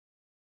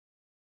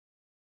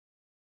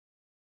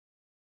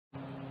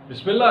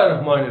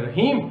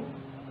Bismillahirrahmanirrahim.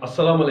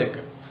 Assalamu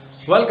alaikum.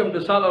 Welcome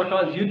to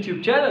Salaar's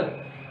YouTube channel,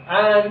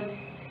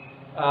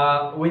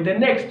 and with the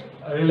next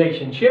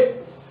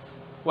relationship,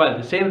 well,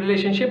 the same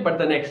relationship but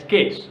the next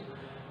case.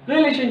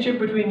 Relationship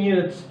between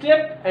unit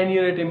step and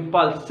unit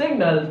impulse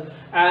signals,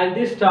 and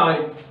this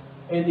time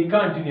in the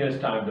continuous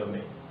time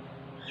domain.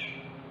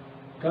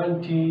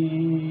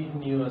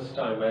 Continuous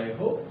time, I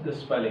hope the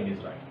spelling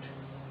is right.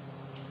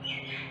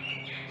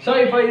 So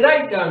if I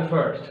write down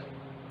first,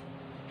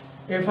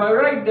 if I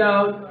write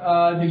down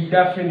the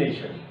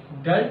definition,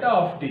 delta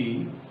of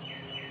t,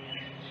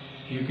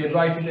 you can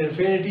write it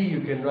infinity,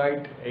 you can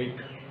write it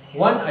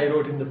 1, I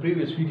wrote in the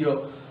previous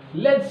video.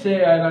 Let's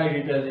say I write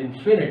it as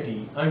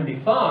infinity,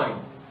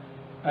 undefined,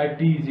 at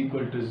t is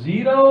equal to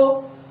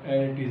 0,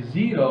 and it is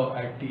 0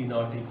 at t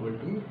not equal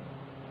to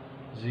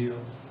 0.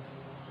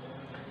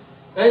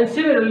 And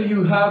similarly,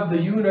 you have the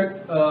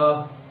unit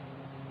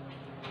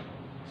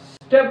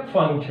step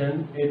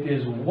function. It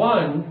is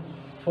 1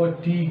 for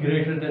t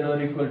greater than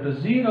or equal to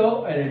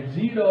 0, and it's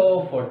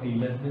 0 for t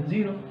less than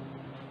 0.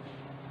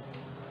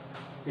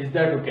 Is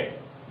that okay?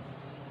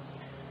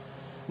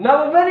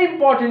 Now, a very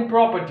important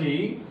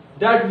property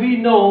that we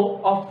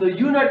know of the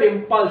unit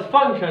impulse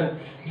function,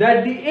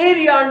 that the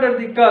area under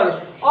the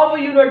curve of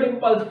a unit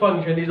impulse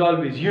function is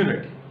always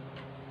unity.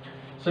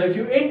 So if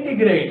you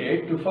integrate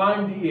it to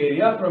find the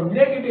area from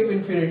negative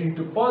infinity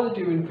to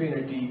positive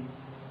infinity,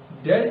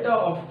 delta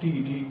of t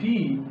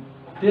dt,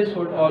 this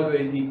would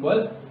always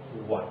equal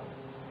 1.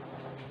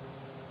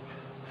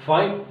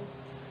 Fine.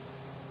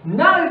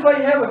 Now if I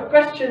have a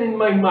question in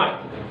my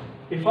mind,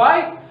 if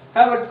I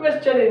have a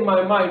question in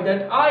my mind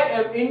that I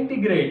am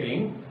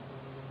integrating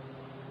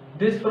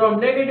this from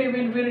negative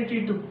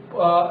infinity to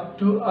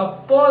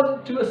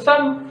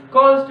some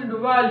constant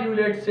value,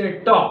 let's say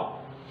tau,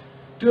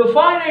 to a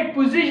finite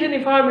position,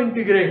 if I am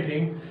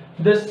integrating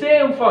the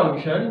same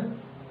function,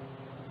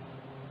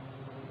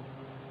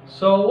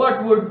 so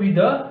what would be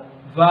the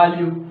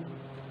value?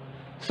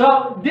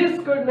 So this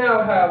could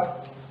now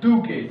have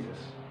two cases.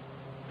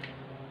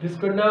 This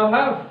could now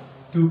have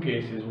two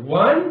cases,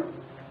 1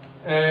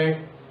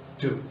 and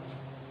 2.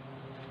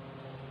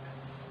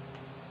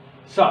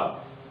 So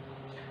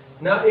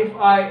now if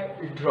I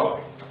draw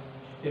it,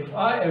 if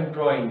I am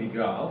drawing the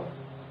graph,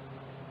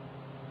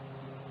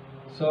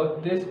 so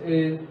this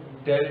is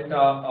delta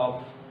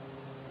of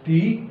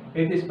t,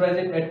 it is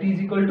present at t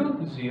is equal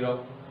to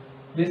 0.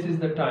 This is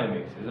the time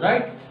axis,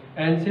 right?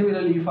 And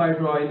similarly, if I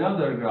draw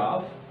another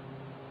graph,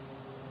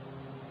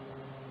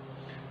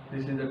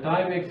 this is the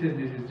time axis,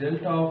 this is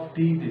delta of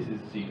t, this is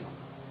 0.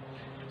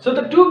 So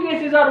the two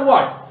cases are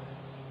what?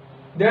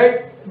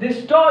 That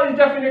this tau is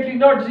definitely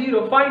not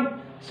 0,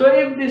 fine. So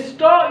if this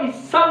tau is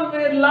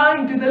somewhere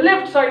lying to the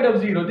left side of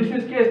 0, this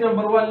is case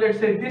number 1, let's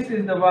say this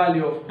is the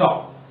value of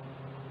tau.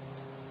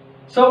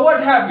 So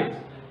what happens?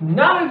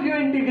 Now if you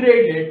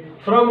integrate it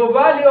from a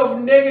value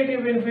of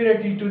negative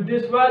infinity to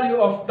this value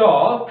of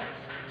tau,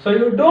 so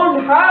you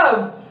don't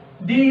have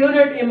the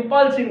unit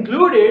impulse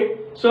included,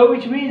 so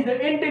which means the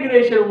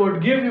integration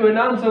would give you an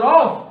answer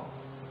of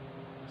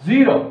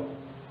 0.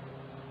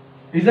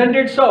 Isn't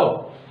it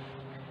so?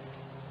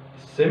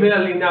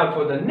 Similarly, now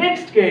for the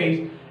next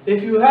case,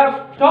 if you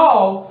have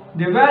tau,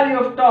 the value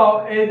of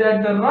tau is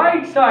at the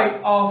right side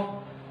of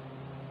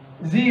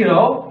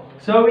 0,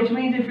 so which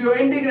means if you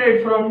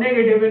integrate from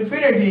negative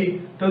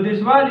infinity to this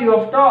value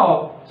of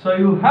tau, so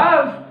you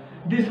have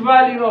this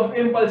value of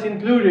impulse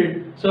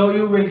included, so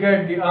you will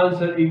get the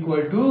answer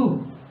equal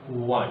to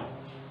 1.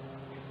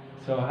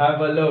 So have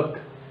a look.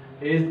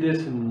 Is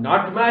this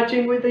not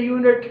matching with the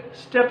unit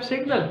step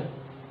signal?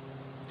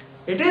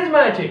 It is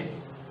matching.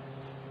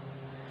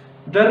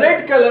 The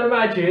red color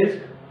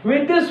matches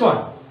with this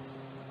one,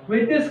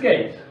 with this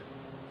case.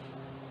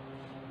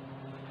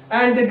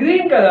 And the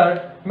green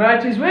color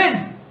matches with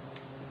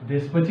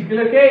this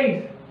particular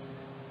case.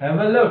 Have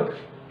a look.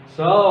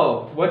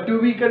 So what do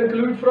we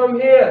conclude from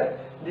here?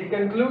 The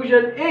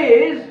conclusion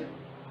is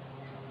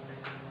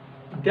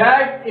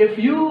that if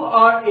you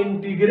are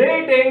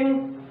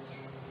integrating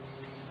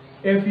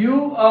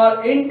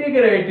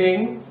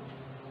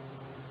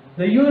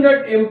the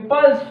unit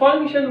impulse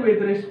function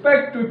with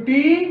respect to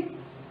t,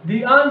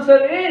 the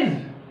answer is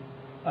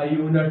a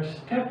unit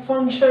step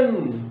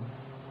function.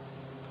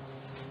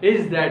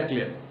 Is that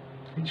clear?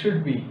 It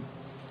should be.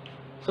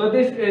 So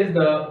this is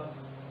the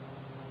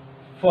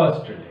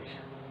first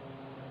relation,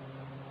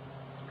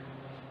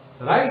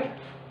 right?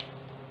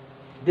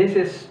 This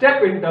is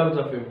step in terms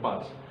of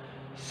impulse.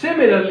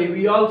 Similarly,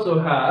 we also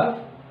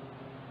have,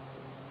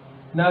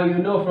 now you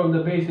know from the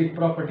basic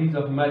properties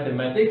of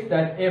mathematics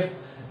that if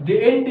the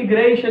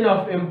integration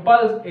of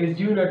impulse is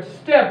unit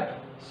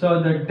step, so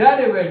the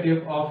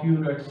derivative of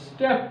unit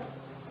step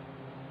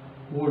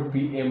would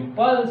be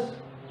impulse.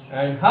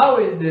 And how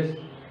is this?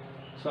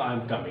 So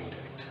I'm coming to it.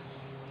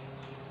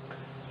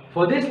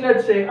 For this,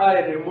 let's say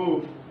I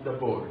remove the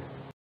board.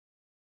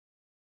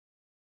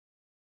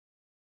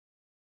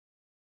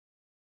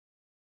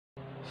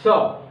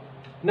 So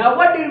now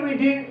what did we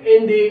do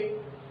in the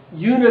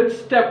unit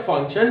step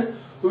function?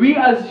 We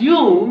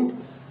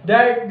assumed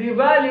that the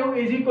value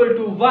is equal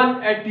to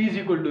 1 at t is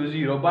equal to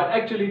 0, but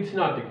actually it's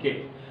not the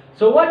case.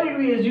 So what did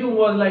we assume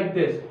was like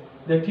this,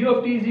 that u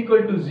of t is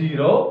equal to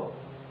 0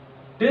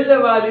 till the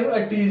value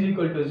at t is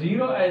equal to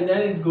 0, and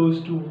then it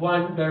goes to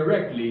 1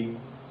 directly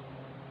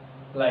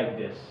like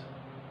this.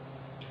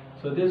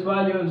 So this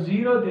value of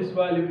 0, this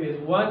value is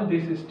 1,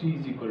 this is t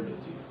is equal to 0.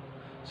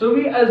 So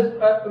we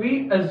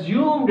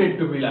assumed it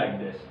to be like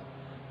this,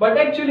 but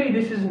actually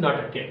this is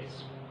not a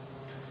case.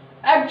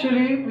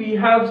 Actually we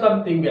have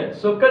something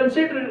else. So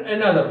consider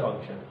another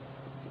function.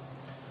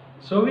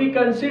 So we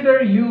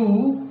consider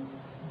u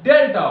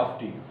delta of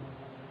t.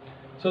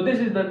 So this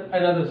is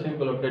another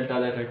symbol of delta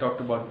that I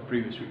talked about in the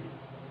previous video.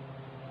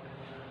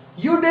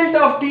 U delta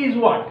of t is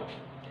what?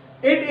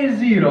 It is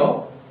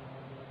 0.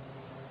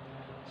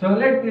 So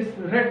let this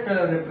red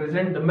color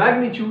represent the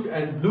magnitude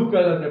and blue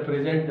color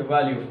represent the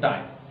value of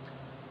time.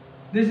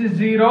 This is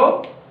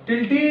 0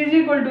 till t is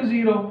equal to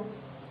 0.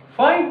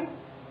 Fine.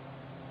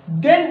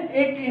 Then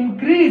it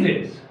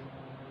increases.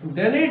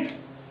 Then it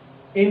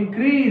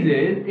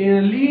increases in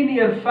a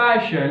linear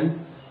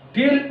fashion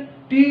till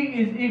t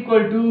is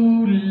equal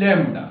to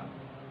lambda.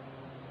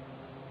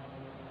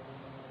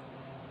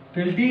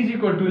 Till t is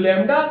equal to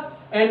lambda,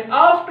 and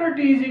after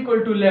t is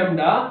equal to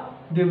lambda,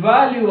 the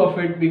value of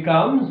it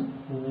becomes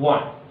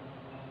 1.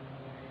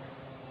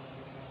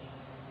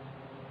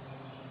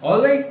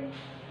 Alright,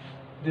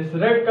 this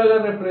red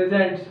color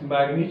represents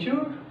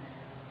magnitude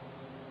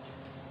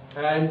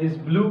and this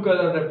blue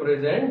color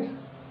represents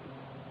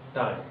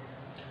time.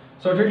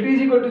 So till t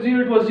is equal to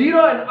 0 it was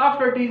 0, and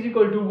after t is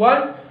equal to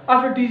 1,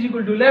 after t is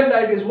equal to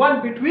lambda it is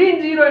 1.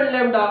 Between 0 and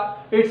lambda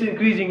it's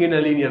increasing in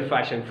a linear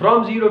fashion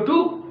from 0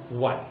 to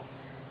 1.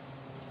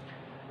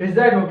 Is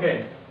that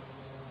okay?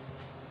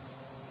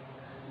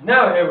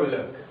 Now have a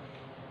look.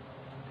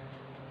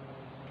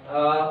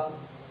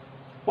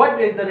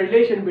 What is the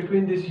relation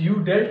between this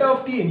u delta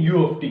of t and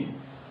u of t?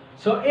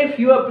 So if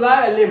you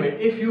apply a limit,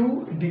 if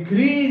you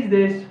decrease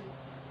this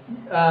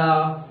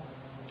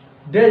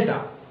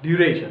delta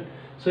duration,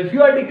 so if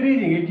you are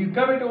decreasing it, you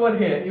come it over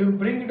here, you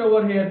bring it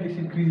over here, this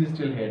increases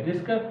till here.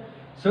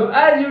 So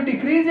as you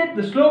decrease it,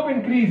 the slope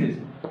increases,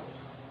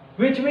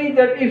 which means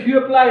that if you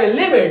apply a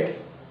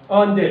limit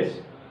on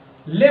this,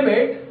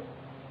 limit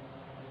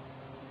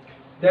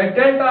that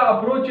delta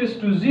approaches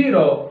to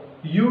 0,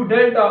 u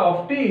delta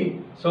of t,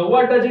 so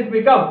what does it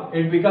become?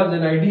 It becomes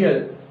an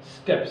ideal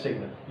step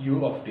signal,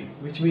 u of t,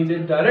 which means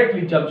it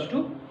directly jumps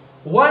to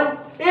 1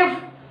 if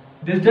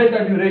this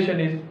delta duration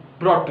is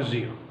brought to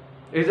 0.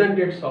 Isn't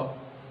it so?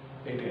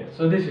 It is.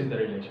 So this is the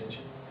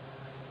relationship.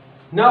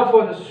 Now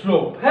for the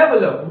slope. Have a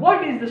look.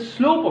 What is the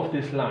slope of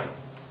this line?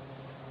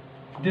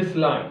 This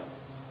line.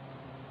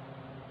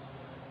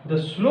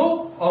 The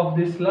slope of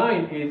this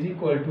line is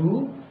equal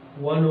to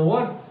 1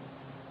 over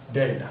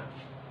delta.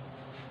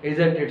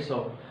 Isn't it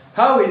so?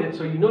 How is it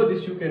so? You know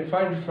this, you can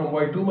find it from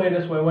y2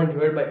 minus y1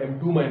 divided by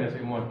m2 minus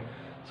m1.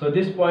 So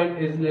this point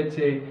is, let's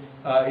say,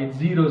 it's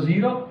 0,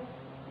 0.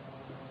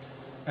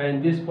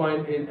 And this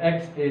point is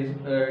x is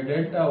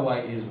delta, y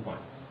is 1.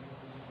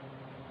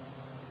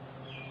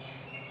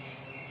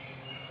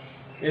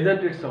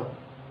 Isn't it so?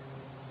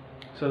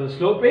 So the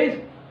slope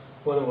is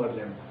 1 over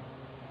lambda.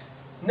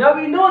 Now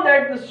we know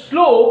that the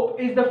slope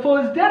is the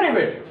first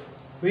derivative.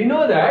 We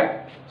know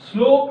that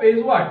slope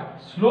is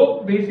what?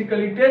 Slope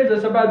basically tells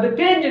us about the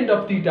tangent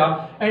of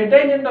theta, and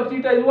tangent of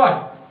theta is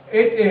what?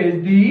 It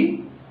is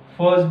the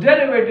first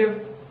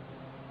derivative.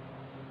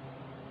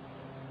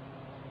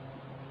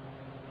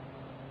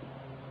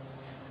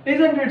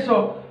 Isn't it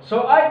so?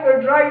 So I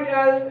could write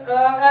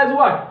as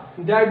what?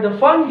 That the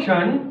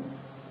function,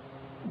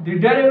 the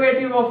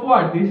derivative of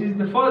what? This is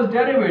the first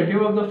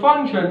derivative of the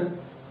function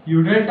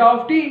u delta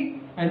of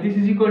t, and this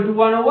is equal to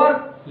 1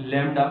 over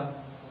lambda.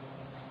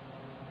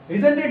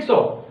 Isn't it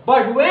so?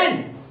 But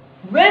when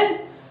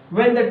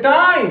the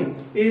time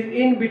is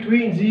in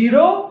between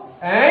 0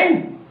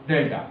 and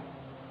delta.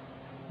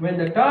 When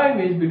the time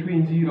is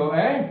between 0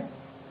 and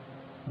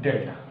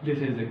delta. This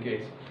is the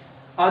case.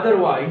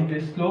 Otherwise,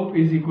 this slope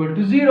is equal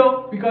to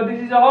 0 because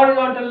this is a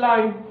horizontal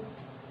line.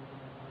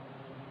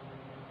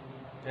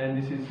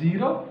 And this is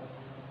 0.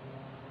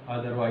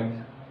 Otherwise,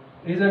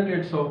 isn't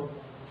it so?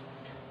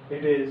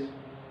 It is.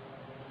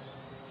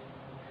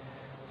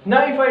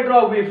 Now if I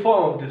draw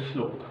waveform of this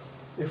slope.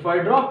 If I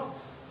draw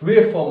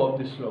waveform of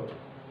this slope.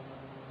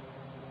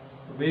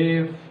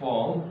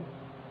 Waveform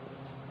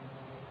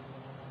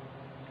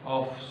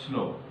of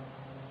slope.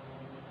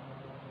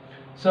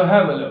 So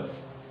have a look.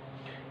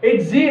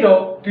 It's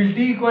 0 till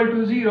t equal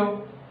to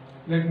 0.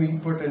 Let me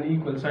put an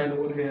equal sign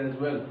over here as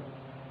well.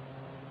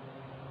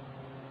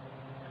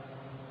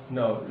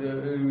 No,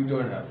 we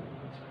don't have an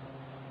equal sign.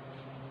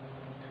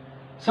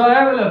 So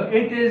have a look.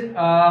 It is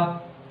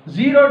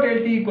 0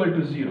 till t equal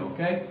to 0.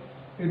 Okay,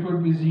 it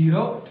would be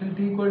 0 till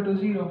t equal to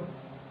 0.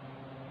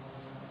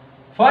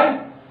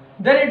 Fine.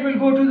 Then it will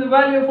go to the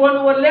value of 1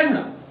 over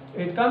lambda.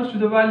 It comes to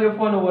the value of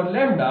 1 over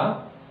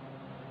lambda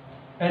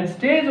and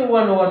stays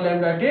 1 over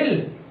lambda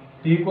till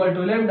t equal to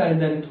lambda, and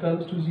then it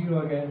comes to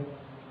 0 again.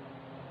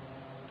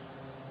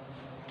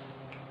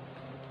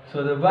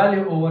 So the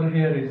value over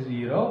here is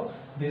 0.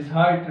 This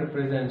height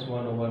represents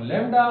 1 over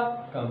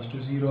lambda, comes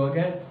to 0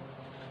 again.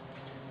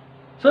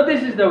 So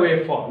this is the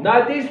waveform.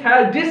 Now this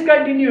has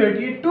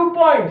discontinuity at 2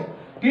 points.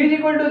 T is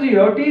equal to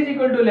 0, T is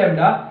equal to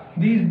lambda.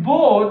 These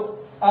both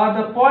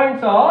are the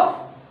points of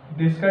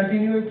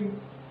discontinuity.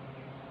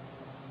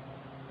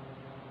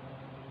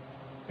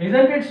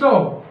 Isn't it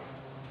so?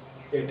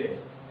 It is.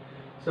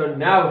 So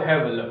now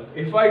have a look.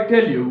 If I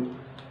tell you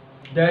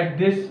that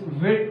this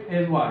width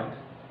is what?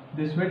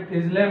 This width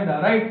is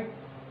lambda, right?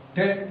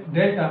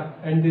 Delta,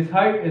 and this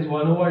height is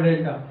 1 over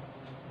delta.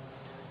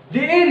 The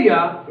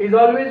area is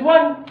always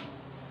 1.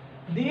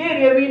 The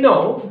area we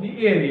know,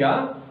 the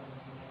area,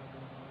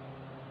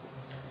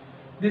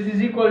 this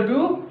is equal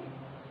to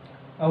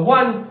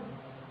 1.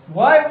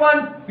 Why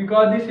 1?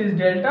 Because this is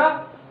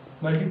delta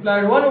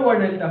multiplied 1 over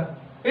delta.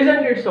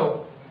 Isn't it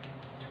so?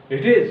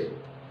 It is.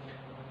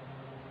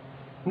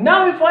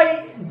 Now if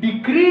I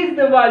decrease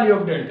the value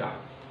of delta,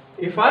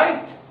 if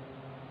I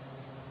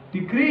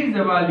decrease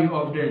the value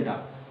of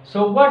delta,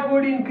 so what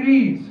would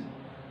increase?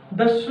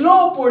 The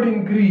slope would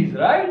increase,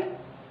 right?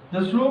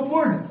 The slope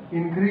would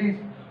increase,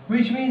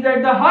 which means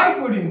that the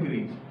height would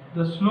increase.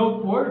 The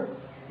slope would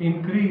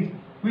increase,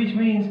 which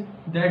means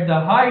that the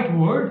height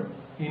would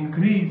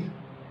increase.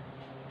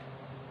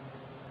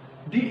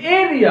 The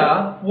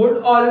area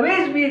would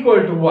always be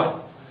equal to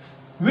 1,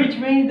 which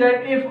means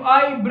that if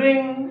I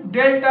bring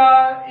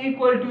delta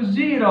equal to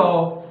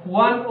 0,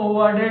 1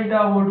 over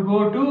delta would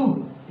go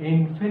to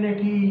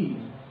infinity.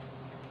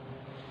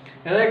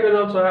 And I can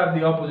also have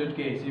the opposite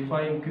case. If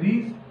I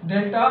increase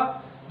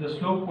delta, the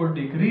slope would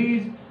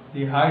decrease,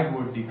 the height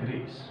would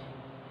decrease.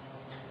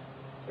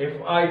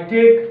 If I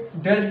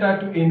take delta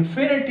to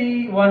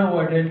infinity, 1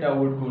 over delta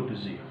would go to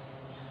 0.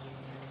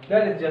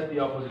 That is just the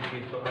opposite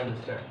case for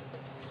understanding.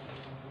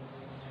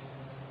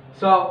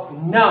 So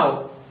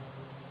now,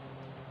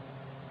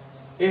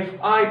 if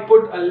I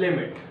put a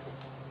limit,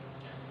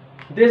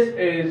 this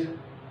is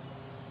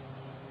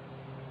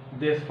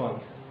this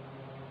function,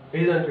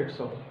 isn't it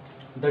so?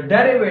 The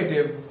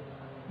derivative,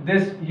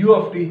 this u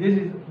of t,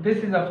 this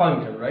is a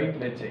function, right?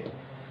 Let's say.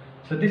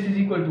 So this is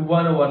equal to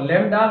 1 over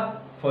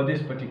lambda for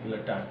this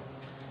particular time.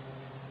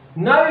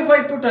 Now if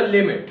I put a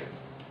limit,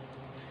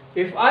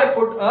 if I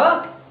put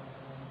a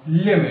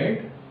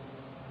limit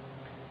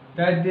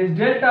that this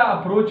delta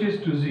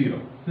approaches to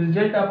 0, this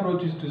delta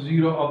approaches to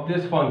 0 of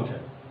this function,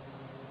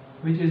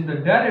 which is the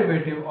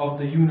derivative of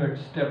the unit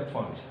step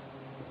function.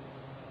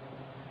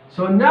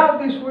 So now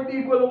this would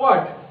equal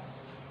what?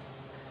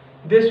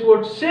 This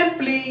would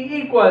simply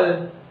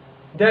equal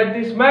that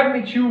this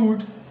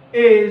magnitude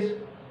is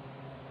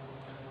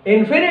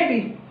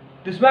infinity.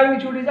 This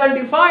magnitude is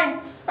undefined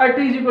at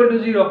t is equal to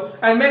 0,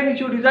 and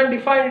magnitude is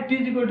undefined at t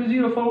is equal to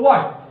 0 for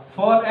what?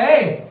 For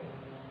a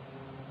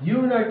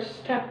unit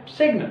step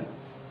signal,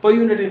 per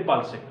unit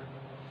impulse signal.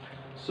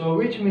 So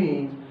which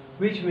means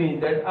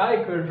that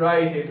I could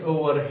write it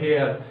over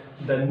here.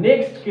 The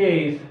next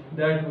case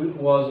that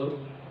was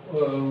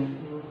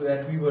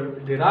that we were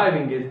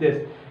deriving is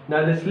this.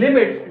 Now this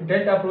limit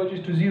delta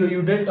approaches to 0,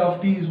 u delta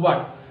of t is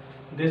what?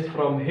 This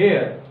from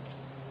here,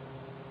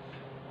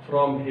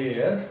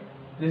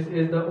 this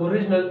is the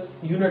original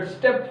unit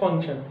step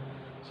function.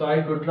 So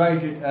I could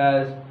write it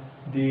as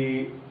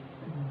the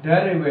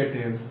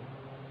derivative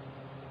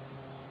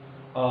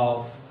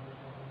of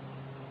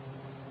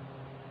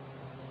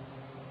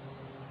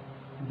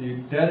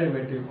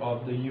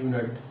the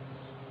unit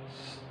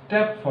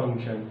step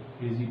function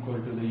is equal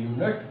to the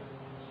unit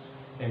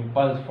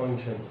impulse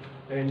function,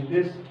 and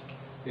this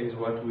is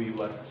what we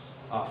were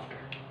after.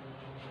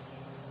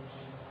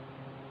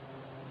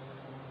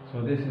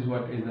 So this is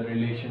what is the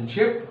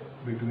relationship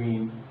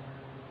between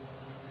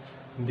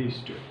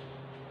these two.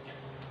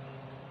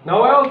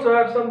 Now I also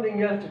have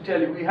something else to tell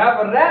you. We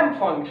have a ramp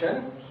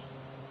function.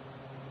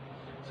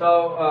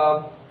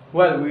 So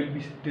well, we'll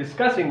be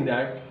discussing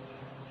that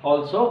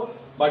also,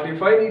 but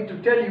if I need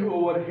to tell you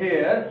over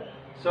here,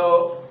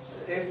 so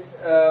if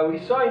we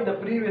saw in the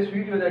previous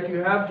video that you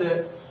have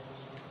the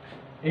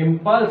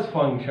impulse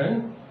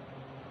function,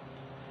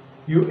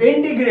 you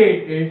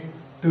integrate it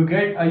to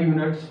get a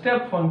unit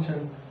step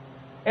function,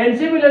 and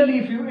similarly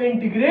if you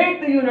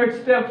integrate the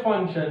unit step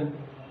function,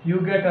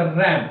 you get a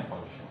ramp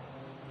function.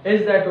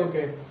 Is that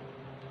okay?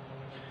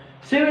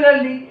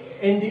 Similarly,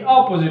 in the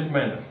opposite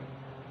manner,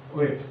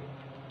 wait,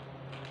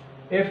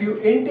 if you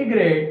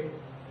integrate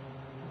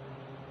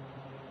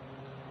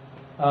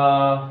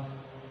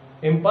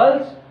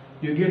impulse,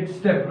 you get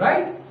step,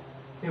 right?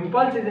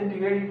 Impulse is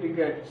integrated to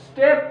get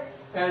step,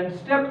 and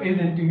step is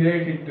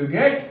integrated to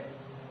get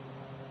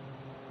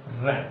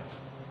ramp.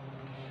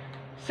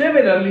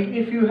 Similarly,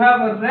 if you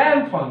have a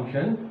ramp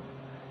function,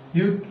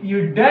 you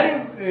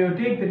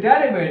take the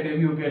derivative,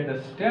 you get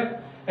the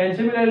step, and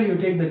similarly you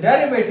take the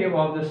derivative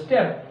of the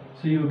step,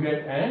 so you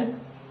get an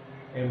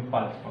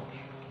impulse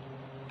function.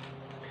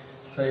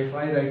 So if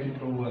I write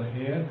it over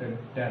here, the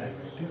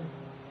derivative.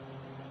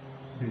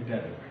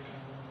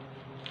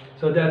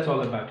 So that's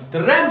all about it.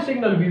 The ramp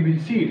signal, we will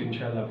see it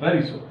inshallah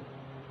very soon.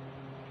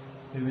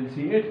 We will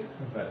see it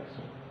very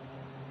soon.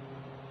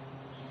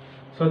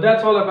 So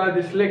that's all about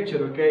this lecture,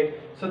 okay?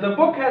 So the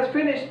book has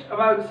finished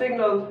about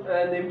signals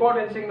and the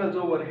important signals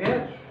over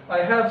here. I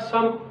have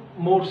some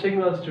more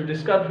signals to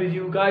discuss with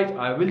you guys.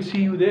 I will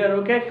see you there,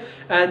 okay?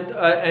 And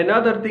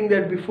another thing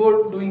that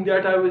before doing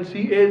that I will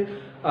see is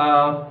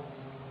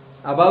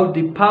about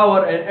the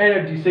power and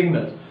energy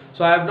signals.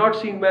 So I have not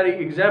seen many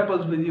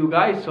examples with you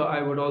guys, so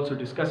I would also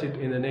discuss it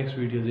in the next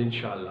videos,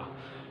 inshallah.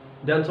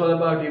 That's all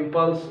about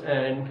impulse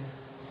and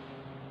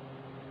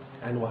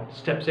what?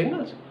 Step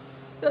signals.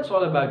 That's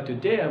all about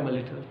today. I'm a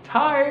little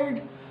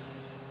tired.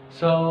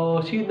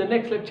 So see you in the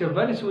next lecture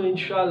very soon,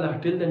 inshallah.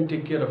 Till then,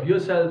 take care of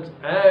yourselves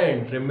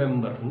and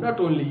remember, not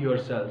only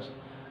yourselves,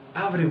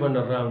 everyone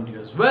around you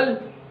as well.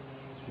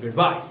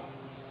 Goodbye.